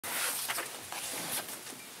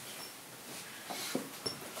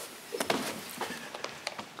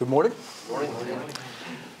Good morning. Good morning.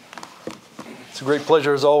 It's a great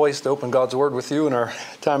pleasure, as always, to open God's Word with you in our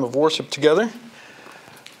time of worship together.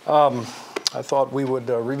 I thought we would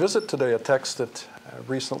revisit today a text that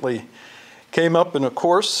recently came up in a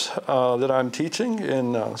course that I'm teaching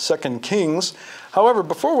in 2 Kings. However,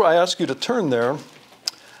 before I ask you to turn there,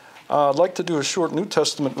 I'd like to do a short New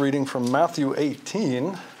Testament reading from Matthew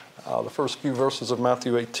 18, the first few verses of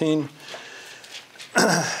Matthew 18.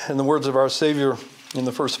 In the words of our Savior in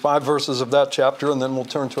the first 5 verses of that chapter, and then we'll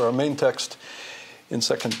turn to our main text in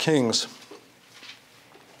 2 Kings.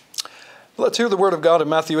 Let's hear the word of God in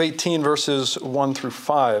Matthew 18, verses 1 through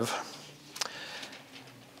 5.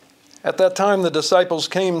 At that time the disciples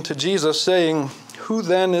came to Jesus, saying, "Who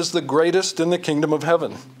then is the greatest in the kingdom of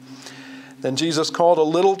heaven?" Then Jesus called a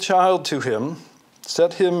little child to him,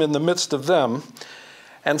 set him in the midst of them,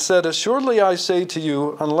 and said, "Assuredly I say to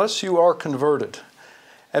you, unless you are converted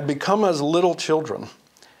and become as little children,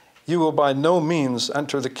 you will by no means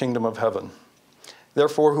enter the kingdom of heaven.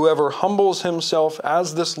 Therefore, whoever humbles himself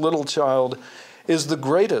as this little child is the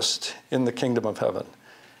greatest in the kingdom of heaven.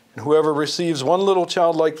 And whoever receives one little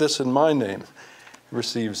child like this in my name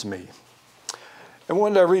receives me." And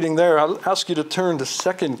when I'm reading there, I'll ask you to turn to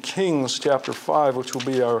 2 Kings chapter 5, which will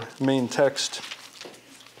be our main text.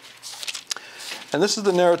 And this is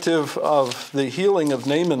the narrative of the healing of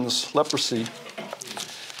Naaman's leprosy.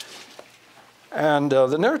 And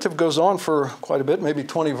the narrative goes on for quite a bit, maybe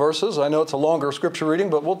 20 verses. I know it's a longer scripture reading,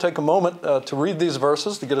 but we'll take a moment to read these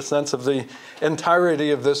verses to get a sense of the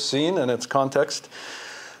entirety of this scene and its context.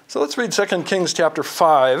 So let's read 2 Kings chapter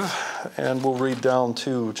 5, and we'll read down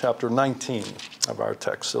to chapter 19 of our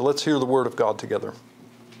text. So let's hear the word of God together.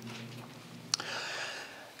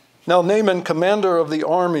 Now Naaman, commander of the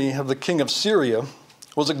army of the king of Syria,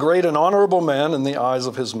 was a great and honorable man in the eyes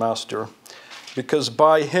of his master, because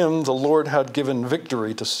by him the Lord had given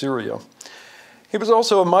victory to Syria. He was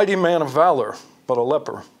also a mighty man of valor, but a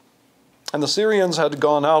leper. And the Syrians had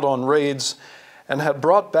gone out on raids and had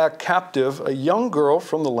brought back captive a young girl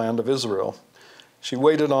from the land of Israel. She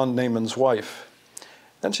waited on Naaman's wife.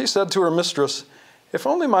 Then she said to her mistress, "If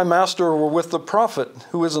only my master were with the prophet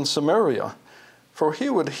who is in Samaria, for he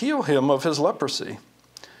would heal him of his leprosy."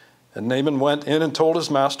 And Naaman went in and told his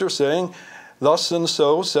master, saying, "Thus and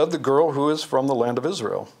so said the girl who is from the land of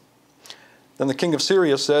Israel." Then the king of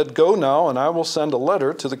Syria said, "Go now, and I will send a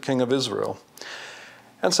letter to the king of Israel."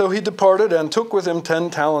 And so he departed and took with him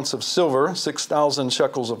 10 talents of silver, 6,000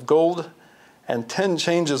 shekels of gold, and 10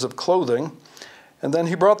 changes of clothing. And then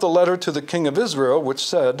he brought the letter to the king of Israel, which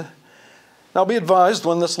said, "Now be advised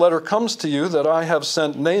when this letter comes to you that I have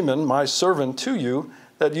sent Naaman, my servant, to you,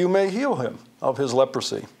 that you may heal him of his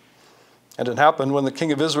leprosy." And it happened when the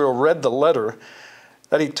king of Israel read the letter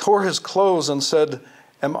that he tore his clothes and said,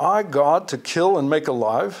 "Am I God to kill and make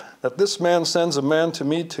alive, that this man sends a man to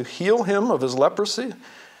me to heal him of his leprosy?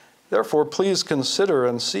 Therefore, please consider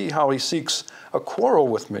and see how he seeks a quarrel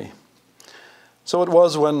with me." So it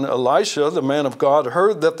was when Elisha, the man of God,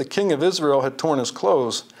 heard that the king of Israel had torn his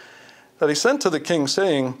clothes, that he sent to the king,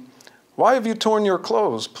 saying, "Why have you torn your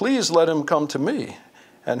clothes? Please let him come to me,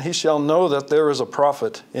 and he shall know that there is a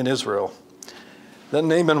prophet in Israel." Then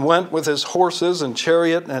Naaman went with his horses and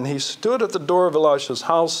chariot, and he stood at the door of Elisha's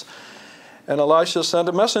house. And Elisha sent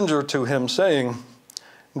a messenger to him, saying,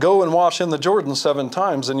 "Go and wash in the Jordan 7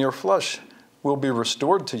 times, and your flesh will be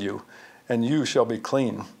restored to you, and you shall be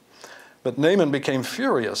clean." But Naaman became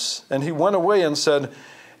furious, and he went away and said,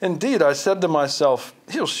 "Indeed, I said to myself,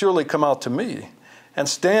 he'll surely come out to me, and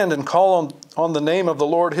stand and call on the name of the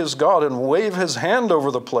Lord his God, and wave his hand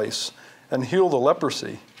over the place, and heal the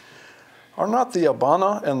leprosy. Are not the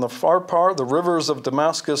Abana and the Pharpar, the rivers of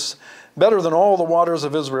Damascus, better than all the waters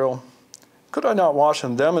of Israel? Could I not wash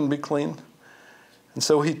in them and be clean?" And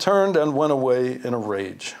so he turned and went away in a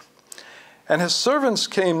rage. And his servants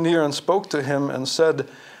came near and spoke to him and said,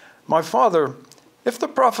 "My father, if the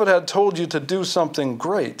prophet had told you to do something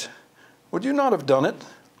great, would you not have done it?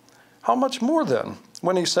 How much more then,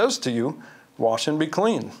 when he says to you, 'Wash and be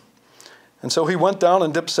clean'?" And so he went down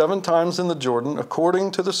and dipped 7 times in the Jordan, according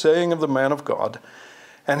to the saying of the man of God,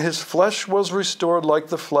 and his flesh was restored like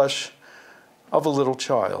the flesh of a little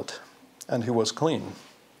child, and he was clean.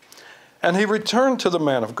 And he returned to the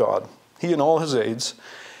man of God, he and all his aides,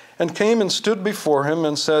 and came and stood before him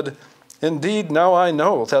and said, "Indeed, now I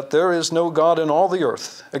know that there is no God in all the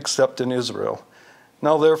earth except in Israel.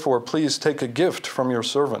 Now therefore, please take a gift from your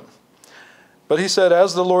servant." But he said,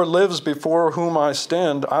 "As the Lord lives before whom I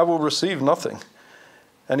stand, I will receive nothing."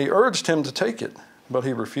 And he urged him to take it, but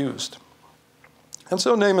he refused. And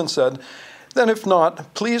so Naaman said, "Then if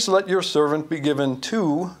not, please let your servant be given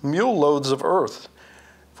 2 mule loads of earth,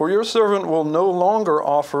 For your servant will no longer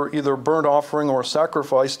offer either burnt offering or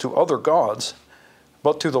sacrifice to other gods,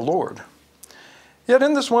 but to the Lord. Yet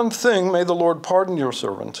in this one thing may the Lord pardon your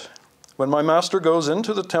servant. When my master goes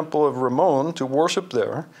into the temple of Rimmon to worship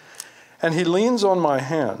there, and he leans on my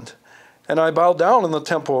hand, and I bow down in the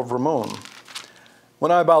temple of Rimmon.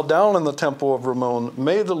 When I bow down in the temple of Rimmon,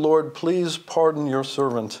 may the Lord please pardon your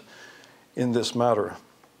servant in this matter.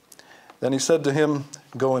 Then he said to him,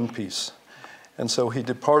 Go in peace. And so he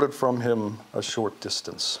departed from him a short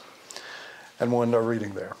distance. And we'll end our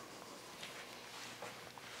reading there.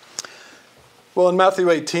 Well, in Matthew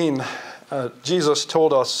 18, Jesus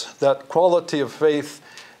told us that quality of faith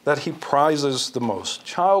that he prizes the most,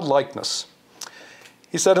 childlikeness.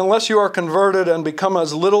 He said, unless you are converted and become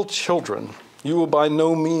as little children, you will by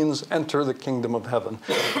no means enter the kingdom of heaven.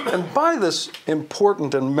 And by this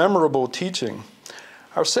important and memorable teaching,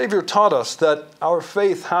 our Savior taught us that our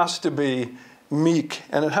faith has to be meek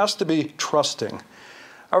and it has to be trusting.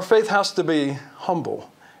 Our faith has to be humble.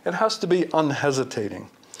 It has to be unhesitating.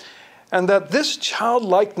 And that this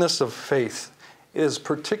childlikeness of faith is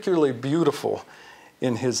particularly beautiful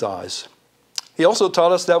in his eyes. He also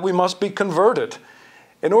taught us that we must be converted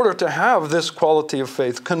in order to have this quality of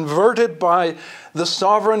faith, converted by the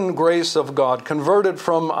sovereign grace of God, converted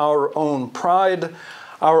from our own pride,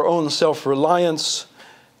 our own self-reliance,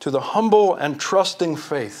 to the humble and trusting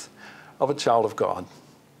faith of a child of God.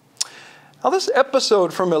 Now, this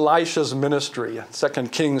episode from Elisha's ministry in 2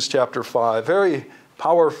 Kings chapter 5 very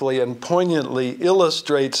powerfully and poignantly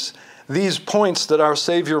illustrates these points that our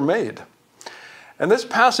Savior made. And this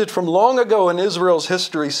passage from long ago in Israel's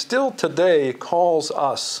history still today calls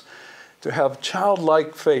us to have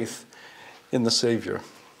childlike faith in the Savior.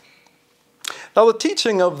 Now, the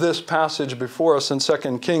teaching of this passage before us in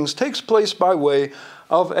 2 Kings takes place by way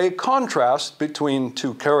of a contrast between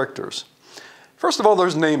two characters. First of all,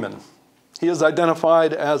 there's Naaman. He is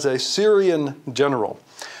identified as a Syrian general.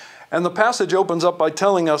 And the passage opens up by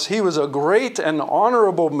telling us he was a great and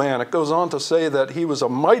honorable man. It goes on to say that he was a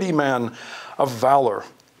mighty man of valor.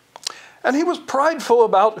 And he was prideful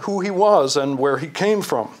about who he was and where he came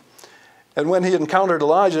from. And when he encountered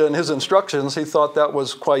Elijah and his instructions, he thought that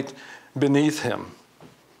was quite beneath him.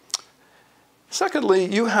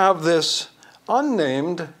 Secondly, you have this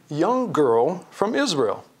unnamed young girl from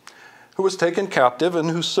Israel who was taken captive and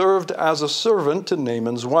who served as a servant to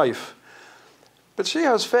Naaman's wife. But she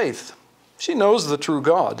has faith. She knows the true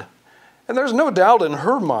God. And there's no doubt in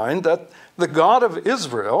her mind that the God of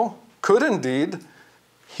Israel could indeed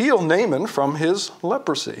heal Naaman from his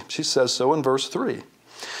leprosy. She says so in verse 3.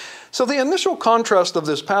 So the initial contrast of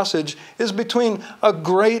this passage is between a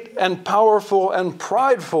great and powerful and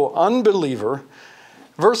prideful unbeliever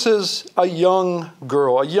versus a young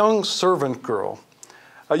girl, a young servant girl,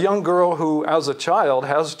 a young girl who, as a child,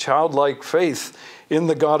 has childlike faith in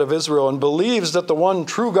the God of Israel and believes that the one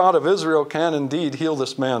true God of Israel can indeed heal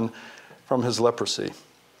this man from his leprosy.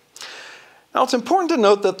 Now, it's important to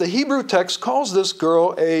note that the Hebrew text calls this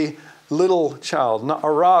girl a little child.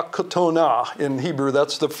 Na'ara katona in Hebrew,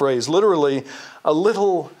 that's the phrase, literally a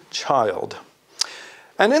little child.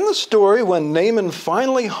 And in the story, when Naaman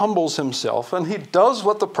finally humbles himself and he does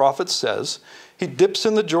what the prophet says, he dips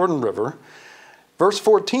in the Jordan River, verse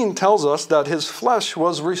 14 tells us that his flesh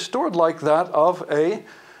was restored like that of a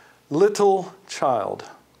little child,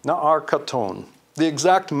 na'ar katon, the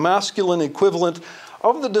exact masculine equivalent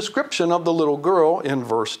of the description of the little girl in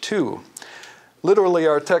verse 2. Literally,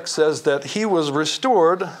 our text says that he was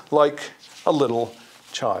restored like a little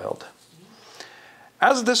child.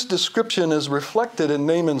 As this description is reflected in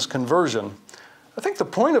Naaman's conversion, I think the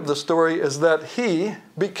point of the story is that he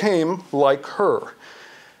became like her.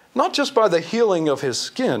 Not just by the healing of his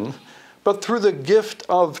skin, but through the gift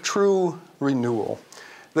of true renewal,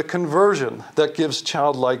 the conversion that gives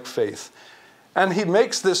childlike faith. And he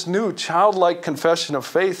makes this new childlike confession of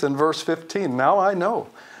faith in verse 15. Now I know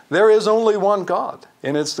there is only one God,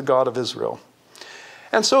 and it's the God of Israel.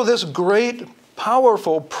 And so this great,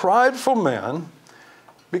 powerful, prideful man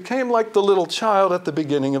became like the little child at the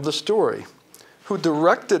beginning of the story, who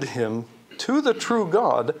directed him to the true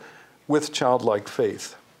God with childlike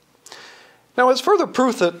faith. Now, as further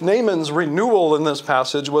proof that Naaman's renewal in this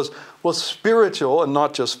passage was spiritual and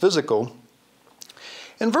not just physical,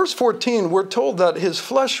 in verse 14, we're told that his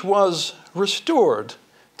flesh was restored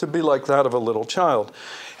to be like that of a little child.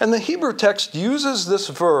 And the Hebrew text uses this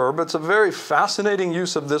verb. It's a very fascinating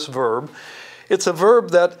use of this verb. It's a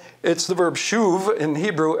verb it's the verb shuv in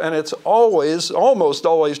Hebrew, and it's almost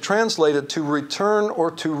always translated to return or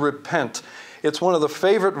to repent. It's one of the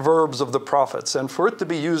favorite verbs of the prophets. And for it to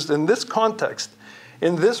be used in this context,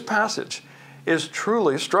 in this passage, is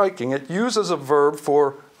truly striking. It uses a verb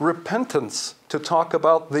for repentance to talk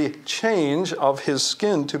about the change of his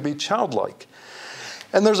skin to be childlike.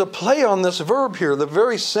 And there's a play on this verb here. The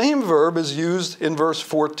very same verb is used in verse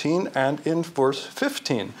 14 and in verse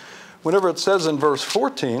 15. Whenever it says in verse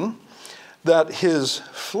 14 that his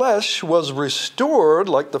flesh was restored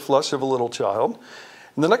like the flesh of a little child,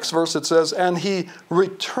 in the next verse it says, and he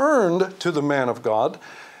returned to the man of God.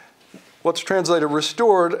 What's translated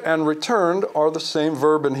restored and returned are the same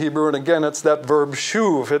verb in Hebrew. And again, it's that verb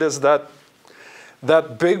shuv. It is that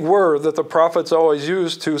big word that the prophets always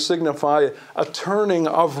use to signify a turning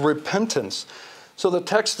of repentance. So the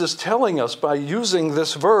text is telling us by using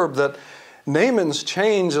this verb that Naaman's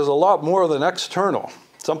change is a lot more than external.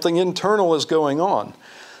 Something internal is going on.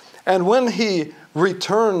 And when he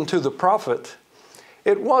returned to the prophet,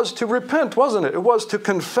 it was to repent, wasn't it? It was to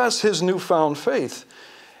confess his newfound faith.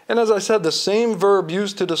 And as I said, the same verb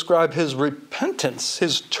used to describe his repentance,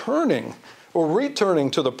 his turning or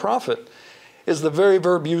returning to the prophet, is the very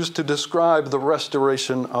verb used to describe the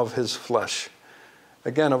restoration of his flesh.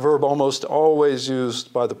 Again, a verb almost always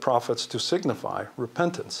used by the prophets to signify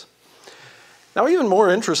repentance. Now, even more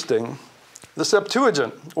interesting, the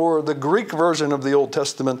Septuagint, or the Greek version of the Old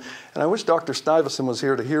Testament, and I wish Dr. Stuyvesant was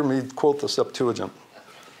here to hear me quote the Septuagint.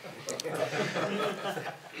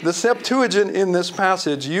 The Septuagint in this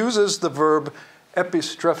passage uses the verb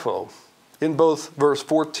epistrepho in both verse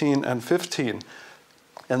 14 and 15.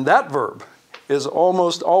 And that verb is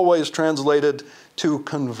almost always translated to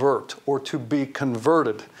convert or to be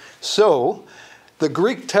converted. So the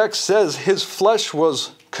Greek text says his flesh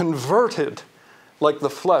was converted like the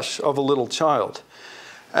flesh of a little child.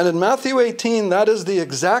 And in Matthew 18, that is the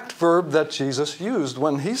exact verb that Jesus used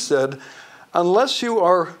when he said, unless you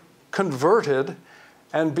are converted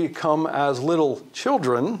and become as little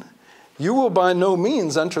children, you will by no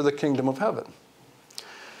means enter the kingdom of heaven.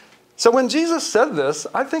 So when Jesus said this,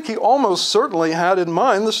 I think he almost certainly had in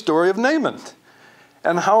mind the story of Naaman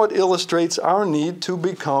and how it illustrates our need to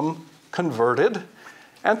become converted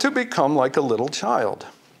and to become like a little child.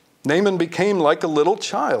 Naaman became like a little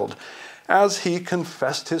child as he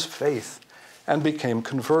confessed his faith and became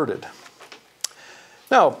converted.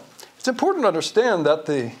 Now, it's important to understand that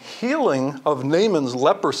the healing of Naaman's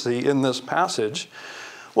leprosy in this passage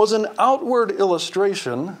was an outward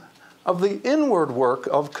illustration of the inward work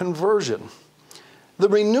of conversion. The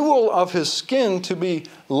renewal of his skin to be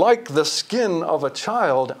like the skin of a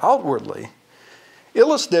child outwardly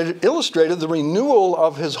illustrated the renewal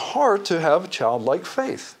of his heart to have childlike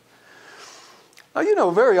faith. Now, you know,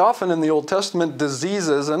 very often in the Old Testament,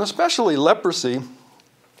 diseases, and especially leprosy,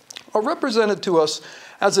 are represented to us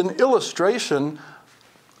as an illustration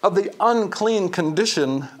of the unclean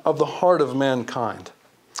condition of the heart of mankind.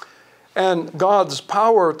 And God's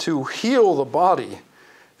power to heal the body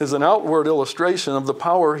is an outward illustration of the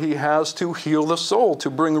power he has to heal the soul, to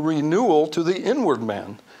bring renewal to the inward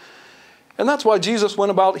man. And that's why Jesus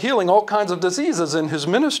went about healing all kinds of diseases in his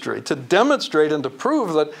ministry, to demonstrate and to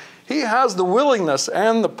prove that he has the willingness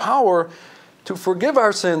and the power to forgive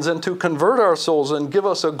our sins and to convert our souls and give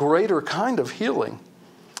us a greater kind of healing.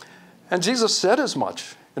 And Jesus said as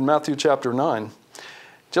much in Matthew chapter 9.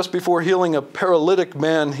 Just before healing a paralytic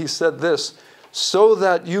man, he said this, so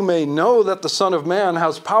that you may know that the Son of Man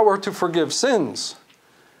has power to forgive sins.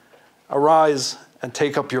 Arise and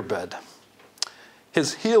take up your bed.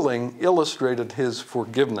 His healing illustrated his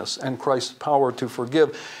forgiveness and Christ's power to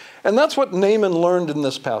forgive. And that's what Naaman learned in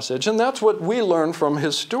this passage, and that's what we learn from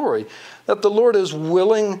his story, that the Lord is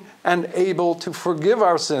willing and able to forgive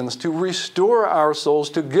our sins, to restore our souls,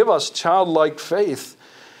 to give us childlike faith.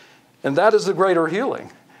 And that is the greater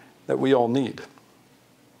healing that we all need.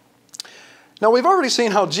 Now, we've already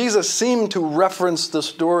seen how Jesus seemed to reference the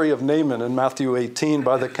story of Naaman in Matthew 18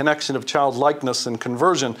 by the connection of childlikeness and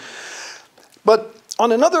conversion. But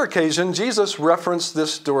on another occasion, Jesus referenced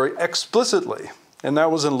this story explicitly, and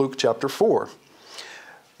that was in Luke chapter 4.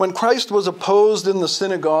 When Christ was opposed in the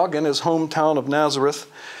synagogue in his hometown of Nazareth,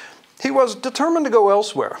 he was determined to go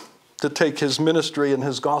elsewhere to take his ministry and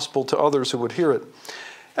his gospel to others who would hear it.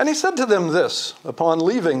 And he said to them this, upon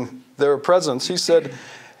leaving their presence, he said,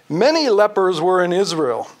 many lepers were in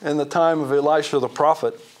Israel in the time of Elisha the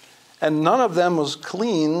prophet, and none of them was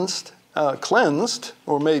cleansed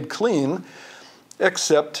or made clean,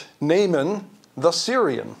 except Naaman the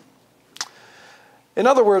Syrian. In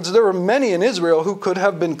other words, there were many in Israel who could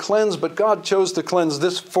have been cleansed, but God chose to cleanse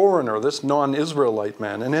this foreigner, this non-Israelite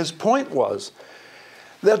man. And his point was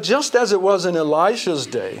that just as it was in Elisha's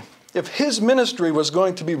day, if his ministry was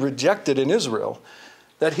going to be rejected in Israel,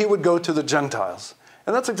 that he would go to the Gentiles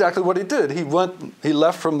And that's exactly what he did. He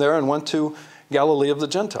left from there and went to Galilee of the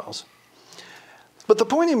Gentiles. But the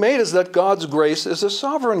point he made is that God's grace is a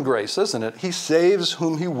sovereign grace, isn't it? He saves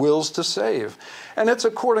whom he wills to save. And it's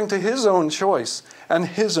according to his own choice and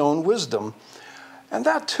his own wisdom. And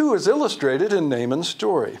that too is illustrated in Naaman's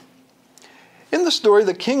story. In the story,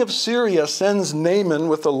 the king of Syria sends Naaman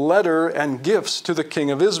with a letter and gifts to the king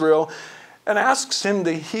of Israel and asks him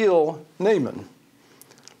to heal Naaman.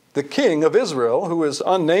 The king of Israel, who is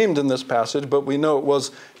unnamed in this passage, but we know it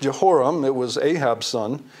was Jehoram, it was Ahab's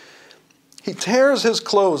son, he tears his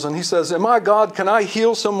clothes and he says, "Am I God? Can I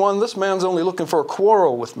heal someone? This man's only looking for a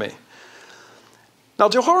quarrel with me." Now,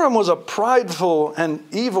 Jehoram was a prideful and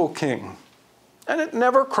evil king, and it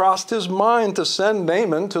never crossed his mind to send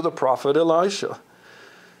Naaman to the prophet Elisha.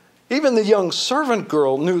 Even the young servant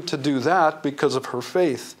girl knew to do that because of her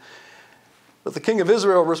faith. But the king of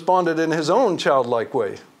Israel responded in his own childlike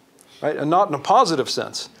way, right? And not in a positive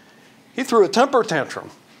sense. He threw a temper tantrum,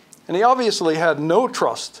 and he obviously had no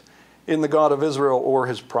trust in the God of Israel or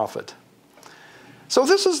his prophet. So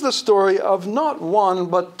this is the story of not one,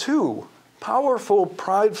 but two powerful,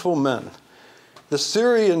 prideful men. The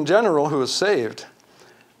Syrian general who is saved,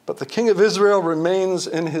 but the king of Israel remains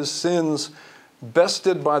in his sins,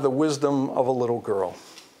 bested by the wisdom of a little girl.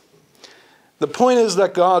 The point is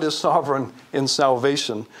that God is sovereign in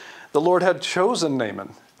salvation. The Lord had chosen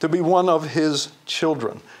Naaman to be one of his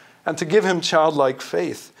children and to give him childlike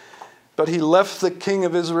faith. But he left the king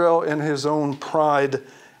of Israel in his own pride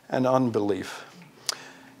and unbelief.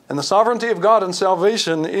 And the sovereignty of God in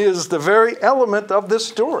salvation is the very element of this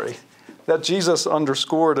story that Jesus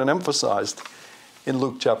underscored and emphasized in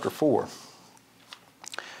Luke chapter 4.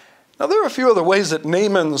 Now, there are a few other ways that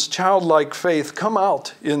Naaman's childlike faith come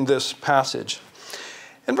out in this passage.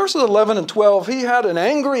 In verses 11 and 12, he had an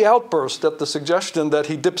angry outburst at the suggestion that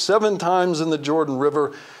he dipped 7 times in the Jordan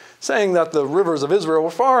River, saying that the rivers of Israel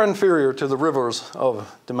were far inferior to the rivers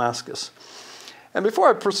of Damascus. And before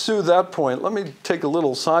I pursue that point, let me take a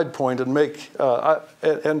little side point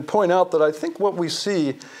and point out that I think what we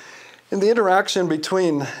see in the interaction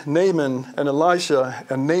between Naaman and Elisha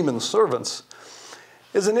and Naaman's servants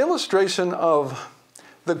is an illustration of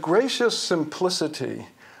the gracious simplicity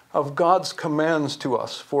of God's commands to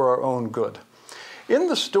us for our own good. In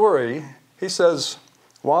the story, he says,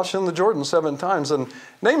 "Wash in the Jordan 7 times." And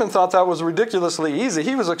Naaman thought that was ridiculously easy.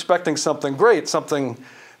 He was expecting something great, something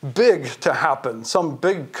big to happen, some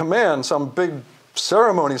big command, some big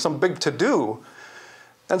ceremony, some big to-do.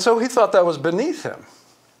 And so he thought that was beneath him.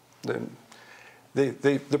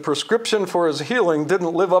 The prescription for his healing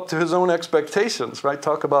didn't live up to his own expectations, right?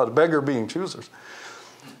 Talk about a beggar being choosers.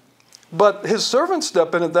 But his servants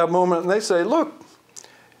step in at that moment and they say, "Look,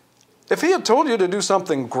 if he had told you to do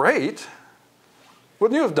something great,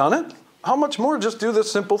 wouldn't you have done it? How much more just do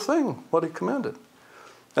this simple thing, what he commanded?"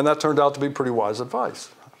 And that turned out to be pretty wise advice.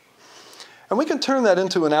 And we can turn that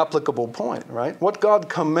into an applicable point, right? What God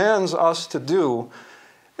commands us to do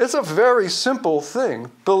is a very simple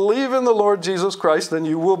thing. Believe in the Lord Jesus Christ, and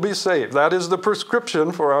you will be saved. That is the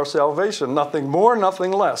prescription for our salvation. Nothing more,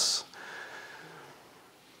 nothing less.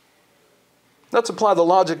 Let's apply the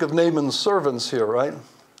logic of Naaman's servants here, right?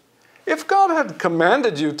 If God had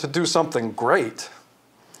commanded you to do something great,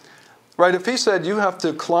 right? If he said you have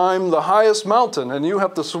to climb the highest mountain and you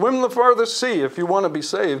have to swim the farthest sea if you want to be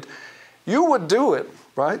saved, you would do it,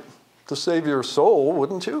 right? To save your soul,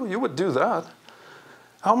 wouldn't you? You would do that.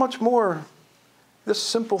 How much more this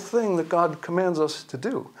simple thing that God commands us to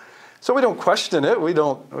do? So we don't question it. We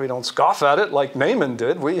don't scoff at it like Naaman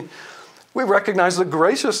did. We recognize the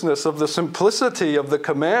graciousness of the simplicity of the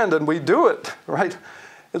command, and we do it, right?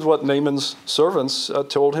 Is what Naaman's servants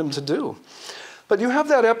told him to do. But you have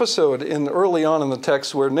that episode early on in the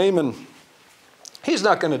text where Naaman, he's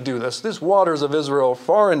not going to do this. These waters of Israel are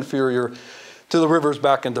far inferior to the rivers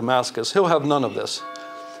back in Damascus. He'll have none of this.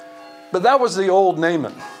 But that was the old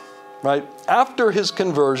Naaman, right? After his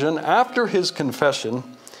conversion, after his confession,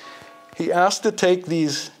 he asked to take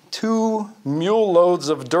these 2 mule loads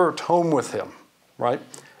of dirt home with him, right?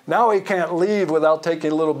 Now he can't leave without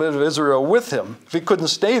taking a little bit of Israel with him. If he couldn't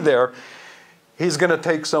stay there, he's going to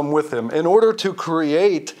take some with him in order to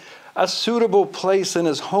create a suitable place in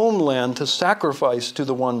his homeland to sacrifice to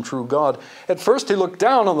the one true God. At first he looked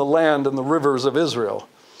down on the land and the rivers of Israel,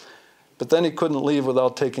 but then he couldn't leave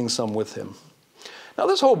without taking some with him. Now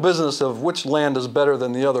this whole business of which land is better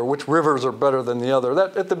than the other, which rivers are better than the other,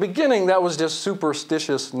 that at the beginning that was just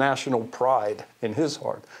superstitious national pride in his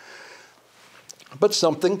heart. But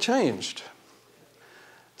something changed.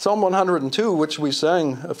 Psalm 102, which we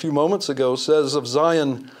sang a few moments ago, says of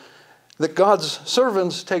Zion, that God's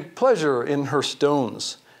servants take pleasure in her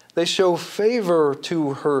stones. They show favor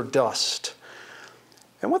to her dust.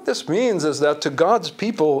 And what this means is that to God's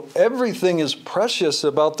people, everything is precious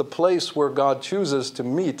about the place where God chooses to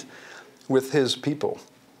meet with his people.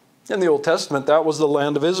 In the Old Testament, that was the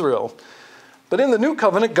land of Israel. But in the New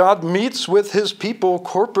Covenant, God meets with his people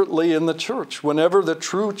corporately in the church. Whenever the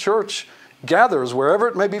true church gathers, wherever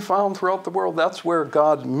it may be found throughout the world, that's where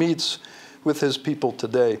God meets with his people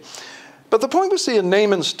today. But the point we see in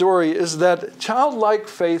Naaman's story is that childlike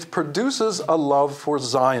faith produces a love for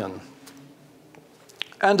Zion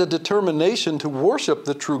and a determination to worship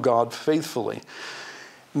the true God faithfully.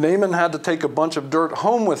 Naaman had to take a bunch of dirt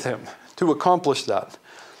home with him to accomplish that.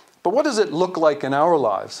 But what does it look like in our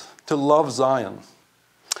lives to love Zion?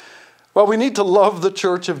 Well, we need to love the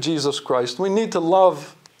church of Jesus Christ. We need to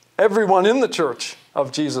love everyone in the church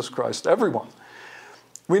of Jesus Christ, everyone.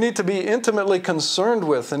 We need to be intimately concerned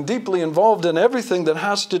with and deeply involved in everything that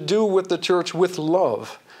has to do with the church with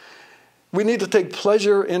love. We need to take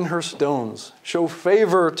pleasure in her stones, show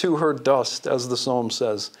favor to her dust, as the psalm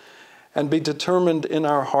says, and be determined in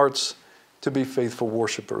our hearts to be faithful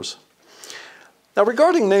worshipers. Now,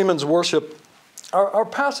 regarding Naaman's worship, our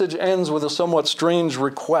passage ends with a somewhat strange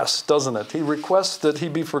request, doesn't it? He requests that he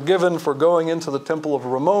be forgiven for going into the temple of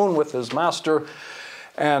Rimmon with his master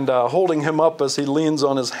and holding him up as he leans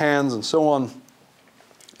on his hands and so on.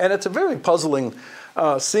 And it's a very puzzling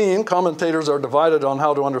scene. Commentators are divided on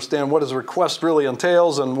how to understand what his request really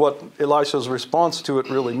entails and what Elisha's response to it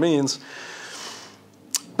really means.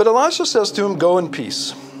 But Elisha says to him, "Go in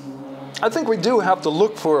peace." I think we do have to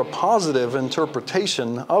look for a positive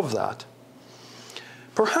interpretation of that.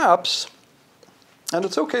 Perhaps, and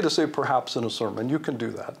it's okay to say perhaps in a sermon, you can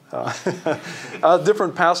do that.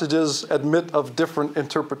 Different passages admit of different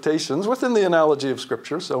interpretations within the analogy of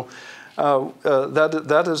Scripture, so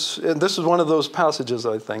this is one of those passages,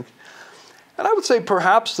 I think. And I would say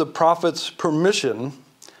perhaps the prophet's permission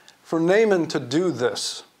for Naaman to do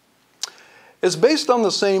this is based on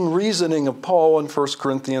the same reasoning of Paul in 1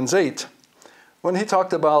 Corinthians 8, when he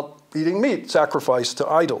talked about eating meat sacrificed to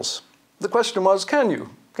idols. The question was, can you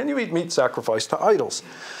eat meat sacrificed to idols?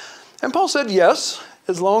 And Paul said, yes,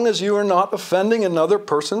 as long as you are not offending another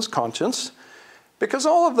person's conscience, because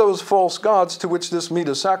all of those false gods to which this meat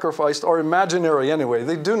is sacrificed are imaginary anyway.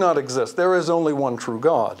 They do not exist. There is only one true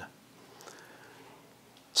God.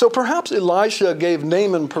 So perhaps Elisha gave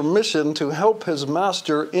Naaman permission to help his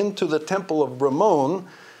master into the temple of Rimmon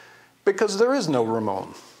because there is no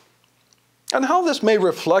Rimmon. And how this may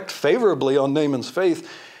reflect favorably on Naaman's faith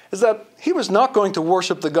is that he was not going to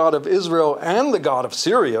worship the God of Israel and the God of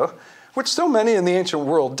Syria, which so many in the ancient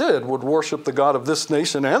world would worship the God of this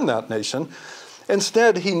nation and that nation.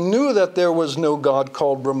 Instead, he knew that there was no God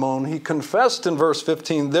called Rimmon. He confessed in verse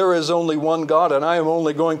 15, there is only one God and I am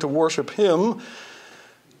only going to worship him.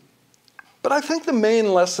 But I think the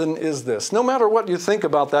main lesson is this. No matter what you think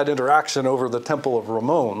about that interaction over the temple of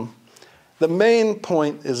Rimmon, the main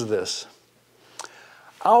point is this.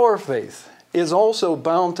 Our faith is also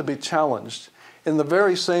bound to be challenged in the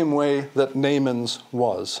very same way that Naaman's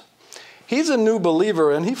was. He's a new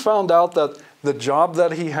believer, and he found out that the job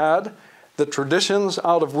that he had, the traditions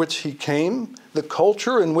out of which he came, the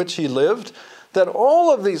culture in which he lived, that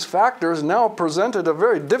all of these factors now presented a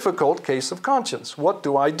very difficult case of conscience. What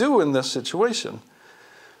do I do in this situation?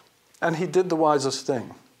 And he did the wisest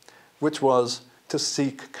thing, which was to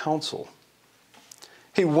seek counsel.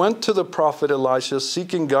 He went to the prophet Elisha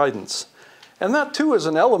seeking guidance. And that too is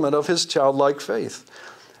an element of his childlike faith.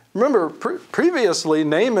 Remember, previously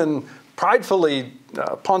Naaman pridefully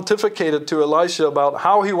pontificated to Elisha about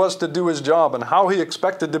how he was to do his job and how he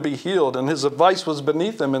expected to be healed, and his advice was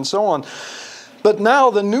beneath him and so on. But now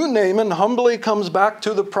the new Naaman humbly comes back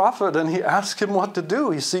to the prophet and he asks him what to do.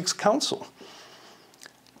 He seeks counsel.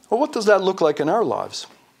 Well, what does that look like in our lives?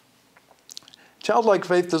 Childlike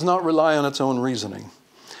faith does not rely on its own reasoning,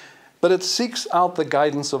 but it seeks out the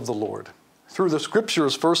guidance of the Lord through the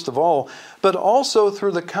Scriptures, first of all, but also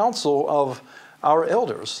through the counsel of our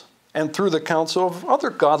elders and through the counsel of other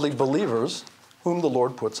godly believers whom the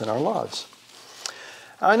Lord puts in our lives.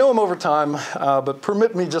 I know I'm over time, but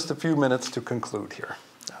permit me just a few minutes to conclude here.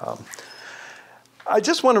 I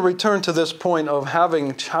just want to return to this point of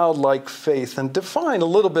having childlike faith and define a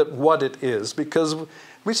little bit what it is, because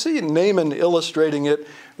we see Naaman illustrating it.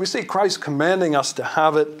 We see Christ commanding us to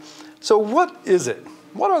have it. So what is it?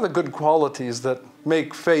 What are the good qualities that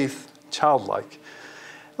make faith childlike?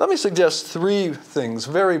 Let me suggest three things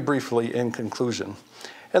very briefly in conclusion.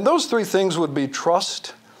 And those three things would be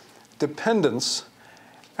trust, dependence,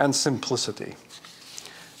 and simplicity.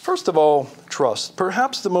 First of all, trust.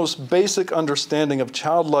 Perhaps the most basic understanding of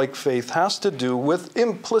childlike faith has to do with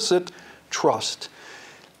implicit trust.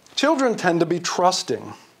 Children tend to be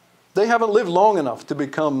trusting. They haven't lived long enough to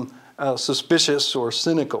become suspicious or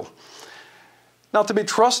cynical. Now, to be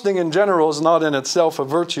trusting in general is not in itself a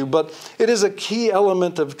virtue, but it is a key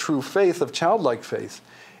element of true faith, of childlike faith,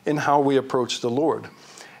 in how we approach the Lord.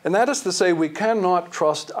 And that is to say, we cannot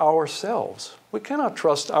trust ourselves. We cannot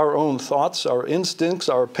trust our own thoughts, our instincts,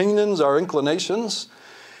 our opinions, our inclinations.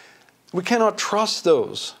 We cannot trust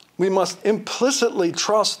those. We must implicitly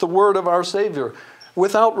trust the word of our Savior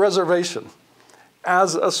without reservation,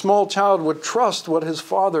 as a small child would trust what his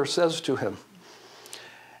father says to him.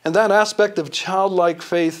 And that aspect of childlike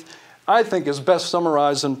faith, I think, is best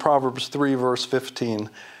summarized in Proverbs 3, verse 15.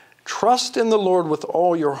 Trust in the Lord with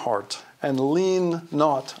all your heart and lean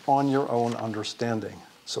not on your own understanding.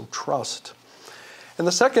 So trust. And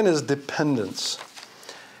the second is dependence.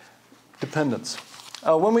 Dependence.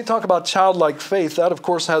 When we talk about childlike faith, that of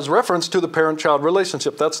course has reference to the parent-child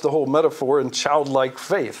relationship. That's the whole metaphor in childlike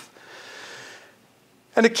faith.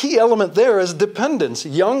 And a key element there is dependence.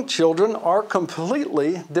 Young children are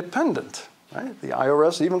completely dependent. Right? The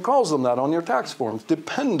IRS even calls them that on your tax forms.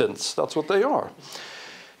 Dependents, that's what they are.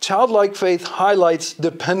 Childlike faith highlights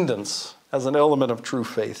dependence as an element of true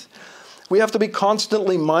faith. We have to be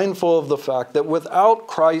constantly mindful of the fact that without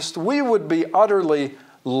Christ, we would be utterly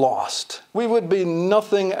lost. We would be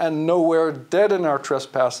nothing and nowhere, dead in our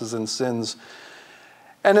trespasses and sins.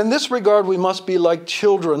 And in this regard, we must be like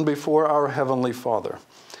children before our Heavenly Father,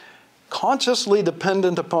 consciously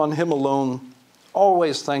dependent upon Him alone,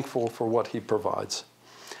 always thankful for what He provides.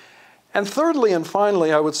 And thirdly and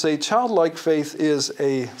finally, I would say childlike faith is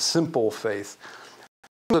a simple faith.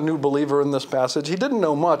 A new believer in this passage, he didn't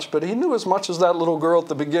know much, but he knew as much as that little girl at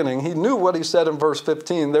the beginning. He knew what he said in verse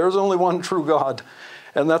 15, there is only one true God,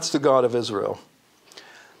 and that's the God of Israel.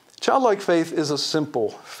 Childlike faith is a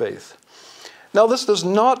simple faith. Now, this does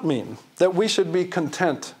not mean that we should be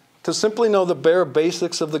content to simply know the bare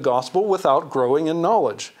basics of the gospel without growing in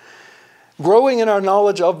knowledge. Growing in our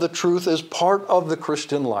knowledge of the truth is part of the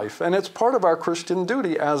Christian life, and it's part of our Christian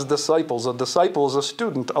duty as disciples. A disciple is a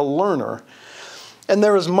student, a learner. And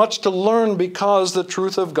there is much to learn because the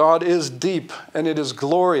truth of God is deep and it is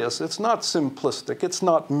glorious. It's not simplistic. It's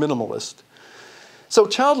not minimalist. So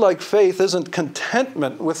childlike faith isn't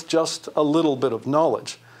contentment with just a little bit of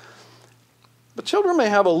knowledge. But children may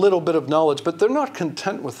have a little bit of knowledge, but they're not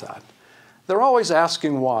content with that. They're always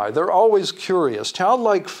asking why. They're always curious.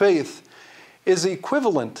 Childlike faith is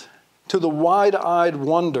equivalent to the wide-eyed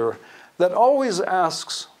wonder that always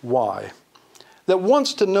asks why, that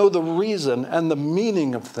wants to know the reason and the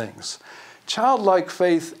meaning of things. Childlike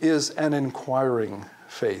faith is an inquiring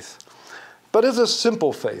faith, but it's a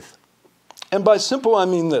simple faith. And by simple, I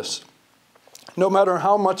mean this. No matter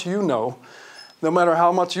how much you know, no matter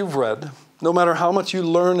how much you've read, no matter how much you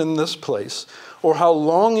learn in this place, or how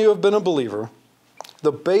long you have been a believer,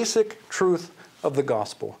 the basic truth of the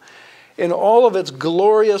gospel, in all of its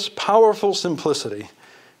glorious, powerful simplicity,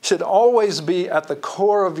 should always be at the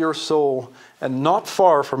core of your soul and not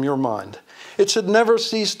far from your mind. It should never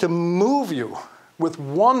cease to move you with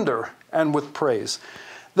wonder and with praise.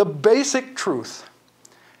 The basic truth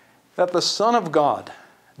that the Son of God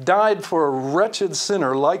died for a wretched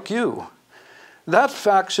sinner like you, that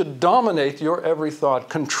fact should dominate your every thought,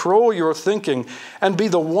 control your thinking, and be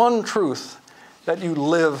the one truth that you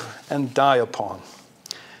live and die upon.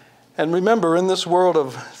 And remember, in this world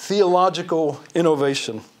of theological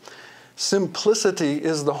innovation, simplicity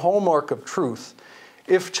is the hallmark of truth,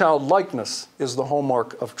 if childlikeness is the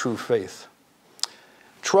hallmark of true faith.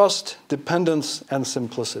 Trust, dependence, and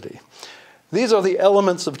simplicity. These are the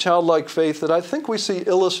elements of childlike faith that I think we see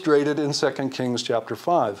illustrated in 2 Kings chapter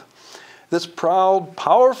 5. This proud,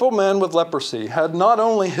 powerful man with leprosy had not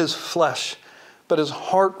only his flesh, but his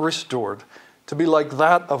heart restored to be like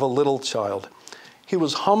that of a little child. He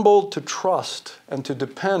was humbled to trust and to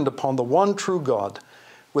depend upon the one true God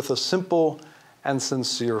with a simple and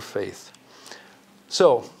sincere faith.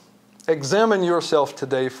 So, examine yourself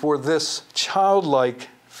today for this childlike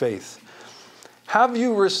faith. Have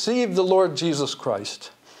you received the Lord Jesus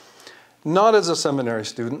Christ, not as a seminary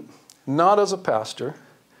student, not as a pastor,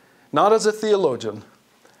 not as a theologian,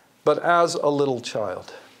 but as a little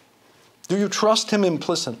child? Do you trust Him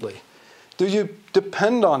implicitly? Do you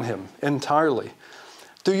depend on Him entirely?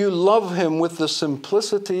 Do you love Him with the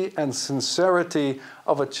simplicity and sincerity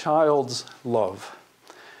of a child's love?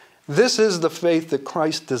 This is the faith that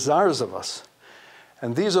Christ desires of us,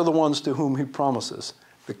 and these are the ones to whom He promises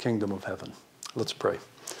the kingdom of heaven. Let's pray.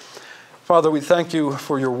 Father, we thank you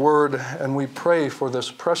for your word, and we pray for this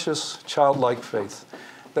precious childlike faith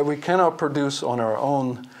that we cannot produce on our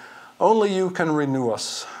own. Only you can renew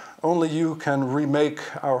us. Only you can remake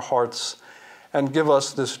our hearts and give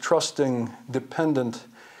us this trusting, dependent,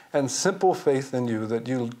 and simple faith in you that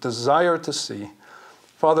you desire to see.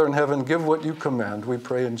 Father in heaven, give what you command. We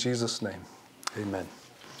pray in Jesus' name. Amen.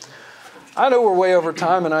 I know we're way over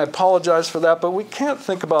time, and I apologize for that, but we can't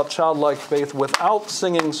think about childlike faith without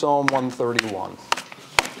singing Psalm 131.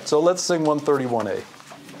 So let's sing 131A.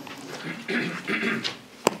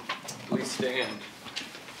 Please stand.